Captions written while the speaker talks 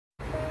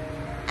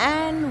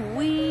And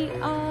we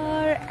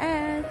are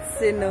at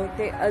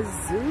Cenote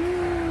Azul.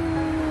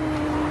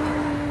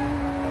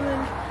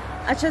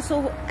 Acha,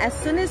 so as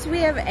soon as we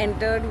have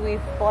entered, we've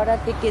bought our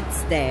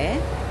tickets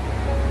there.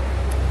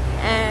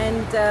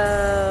 And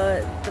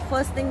the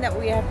first thing that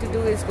we have to do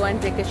is go and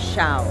take a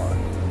shower.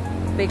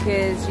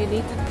 Because you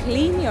need to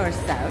clean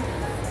yourself,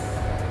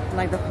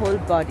 like the whole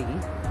body.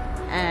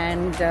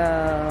 And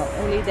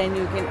only then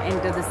you can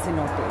enter the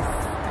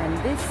cenotes. And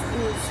this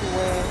is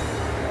where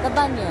the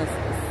baños is.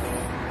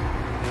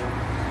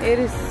 It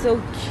is so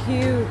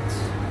cute.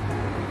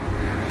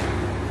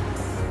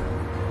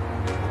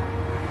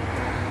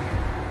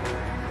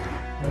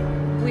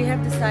 We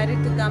have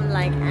decided to come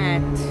like at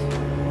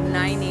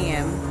 9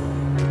 AM.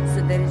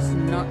 So there is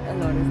not a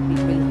lot of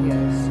people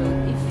here. So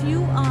if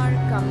you are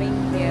coming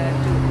here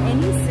to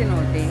any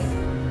cenote,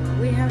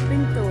 we have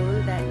been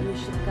told that you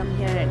should come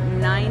here at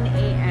 9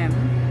 AM.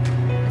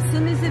 As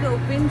soon as it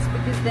opens,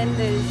 because then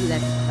there is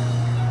less crowd.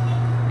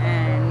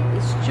 And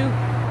it's true.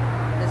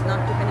 There's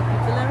not too many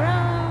people around.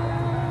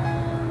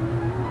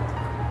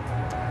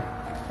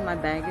 My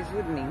bag is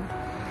with me.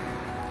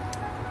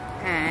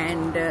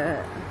 And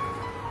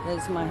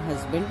there's my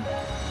husband.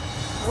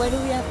 Where do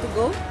we have to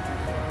go?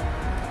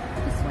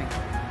 This way.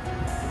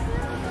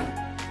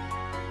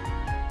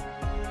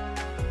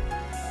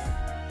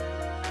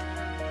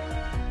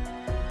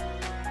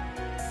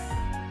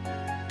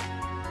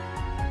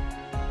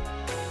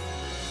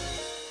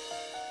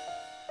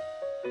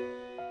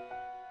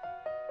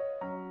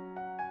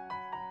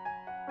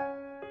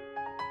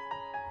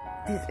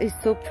 This is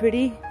so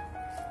pretty.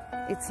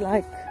 It's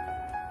like,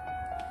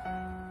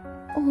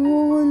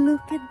 oh,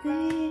 look at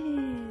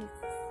this.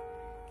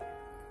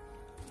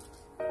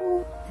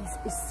 Oh, this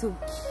is so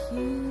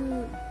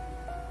cute.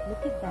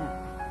 Look at that.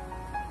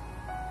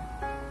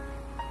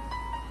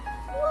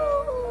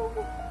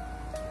 Whoa.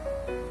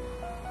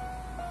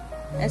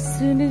 As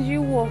soon as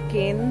you walk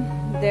in,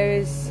 there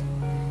is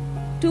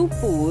 2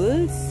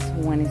 pools.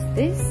 One is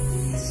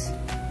this.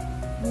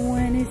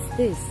 One is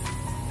this.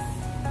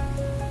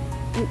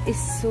 It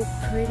is so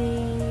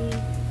pretty.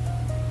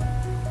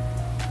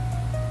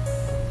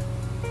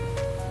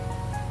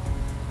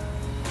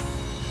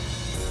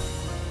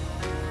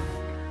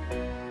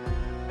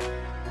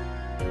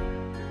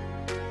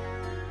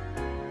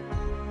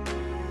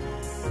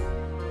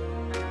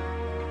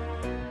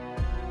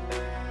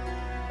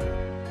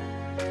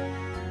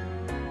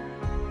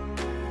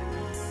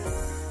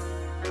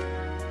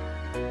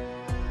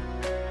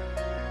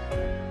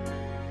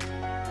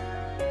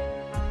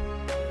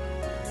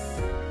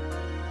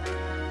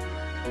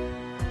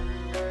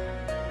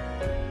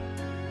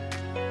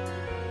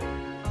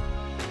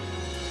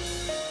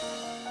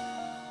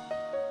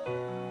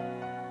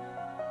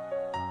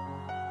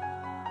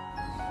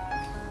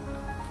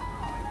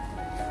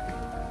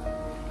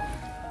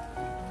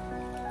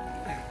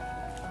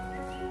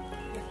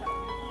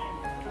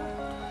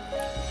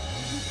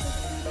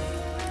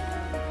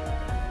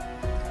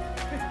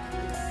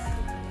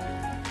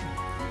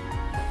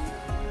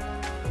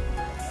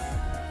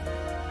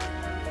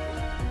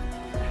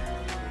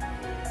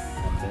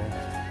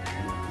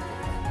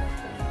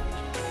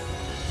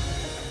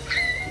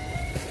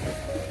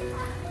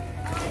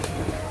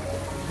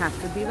 Have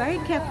to be very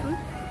careful.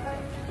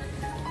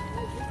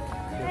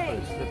 Hey,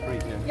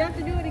 you have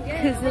to do it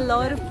again. Because a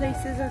lot of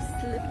places are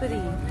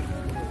slippery.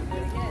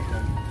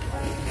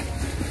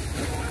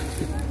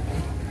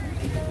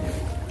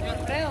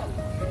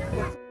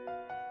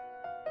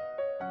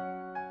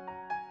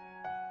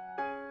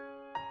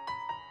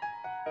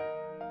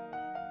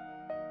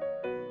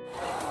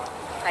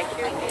 Thank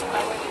you.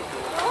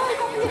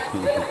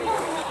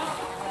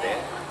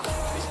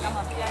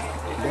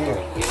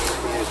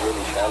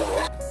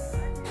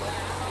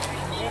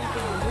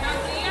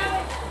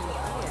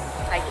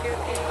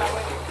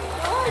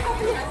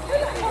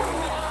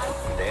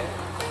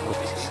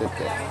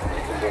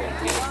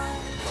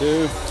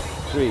 Two,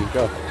 three,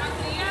 go.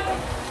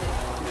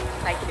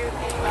 Thank you.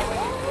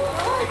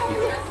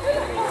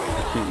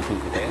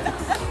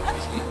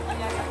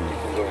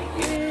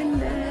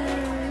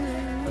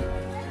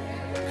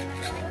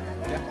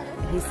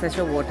 He's such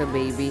a water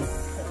baby.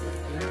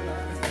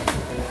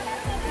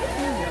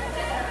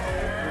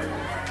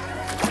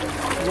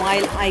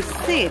 While I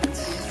sit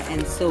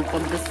and soak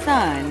up the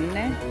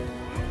sun,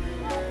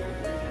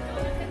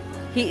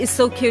 he is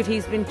so cute.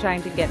 He's been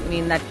trying to get me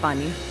in that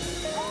pani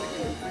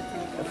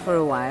for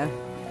a while.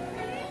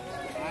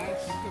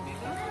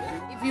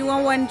 If you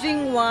are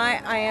wondering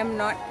why I am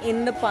not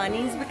in the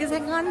panis, because I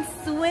can't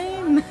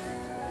swim.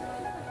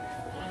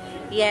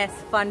 Yes,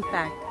 fun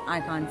fact,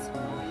 I can't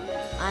swim.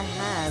 I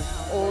have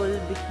all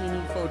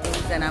bikini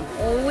photos and I'm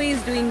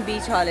always doing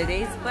beach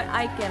holidays, but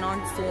I cannot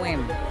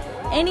swim.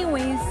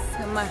 Anyways,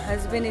 my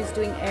husband is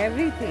doing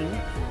everything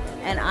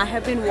and I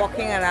have been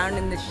walking around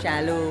in the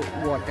shallow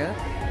water.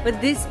 But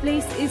this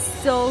place is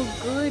so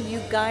good. You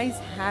guys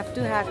have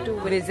to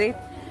visit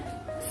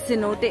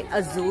Cenote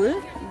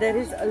Azul. There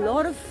is a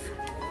lot of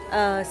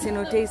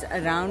cenotes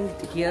around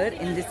here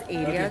in this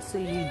area, so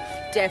you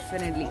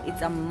definitely,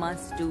 it's a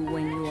must do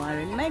when you are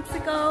in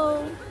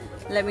Mexico.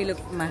 Let me look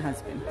for my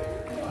husband.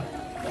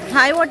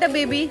 Hi, water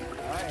baby.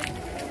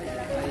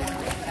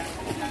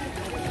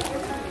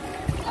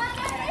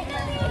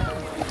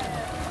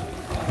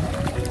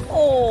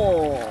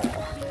 Oh.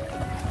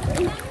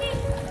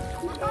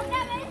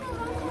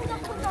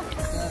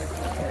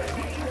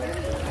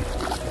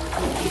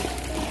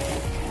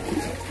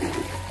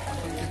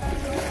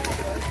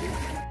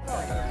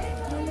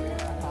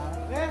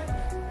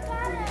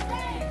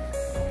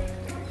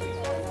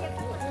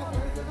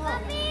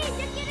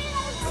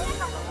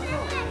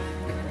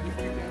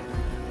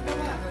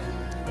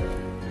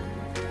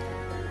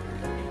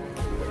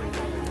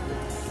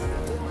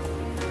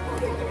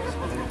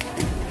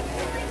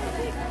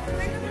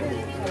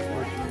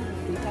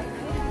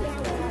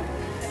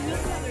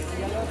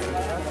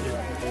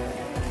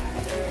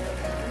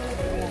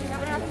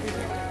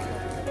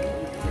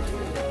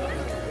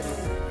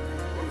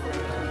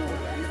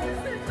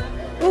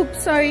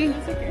 Oops, sorry.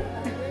 It's okay.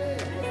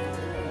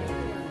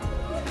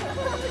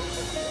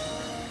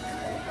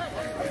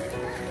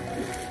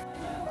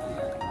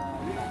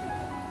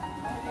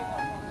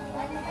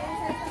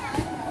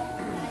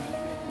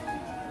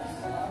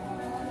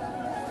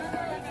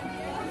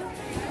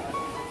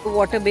 The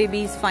water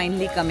baby is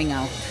finally coming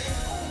out.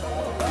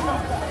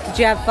 Did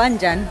you have fun,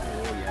 Jan?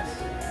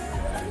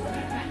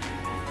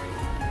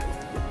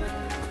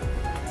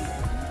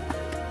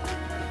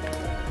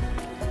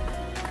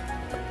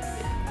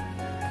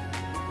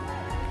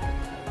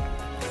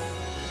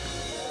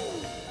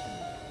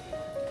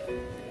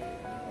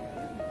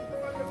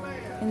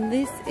 And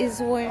this is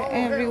where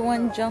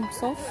everyone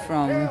jumps off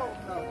from.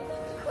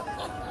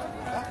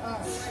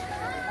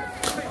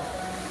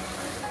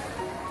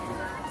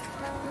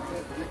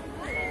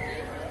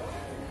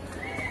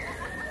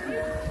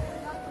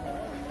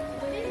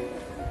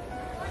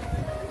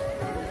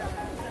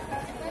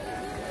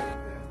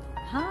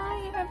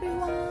 Hi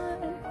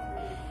everyone!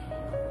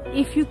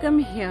 If you come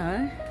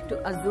here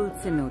to Azul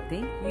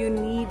Cenote, you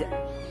need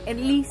at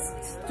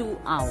least 2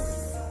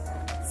 hours.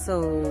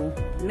 So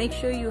make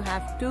sure you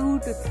have 2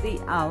 to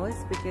 3 hours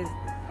because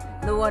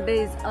the water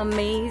is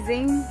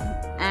amazing.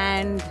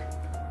 And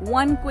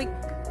one quick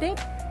tip,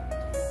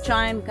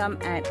 try and come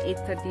at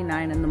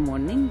 8:39 in the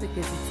morning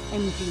because it's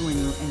empty when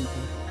you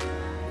enter,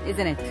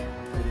 isn't it?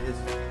 It is.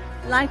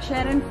 Like,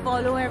 share and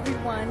follow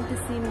everyone to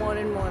see more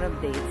and more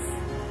updates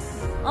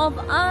of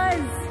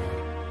us.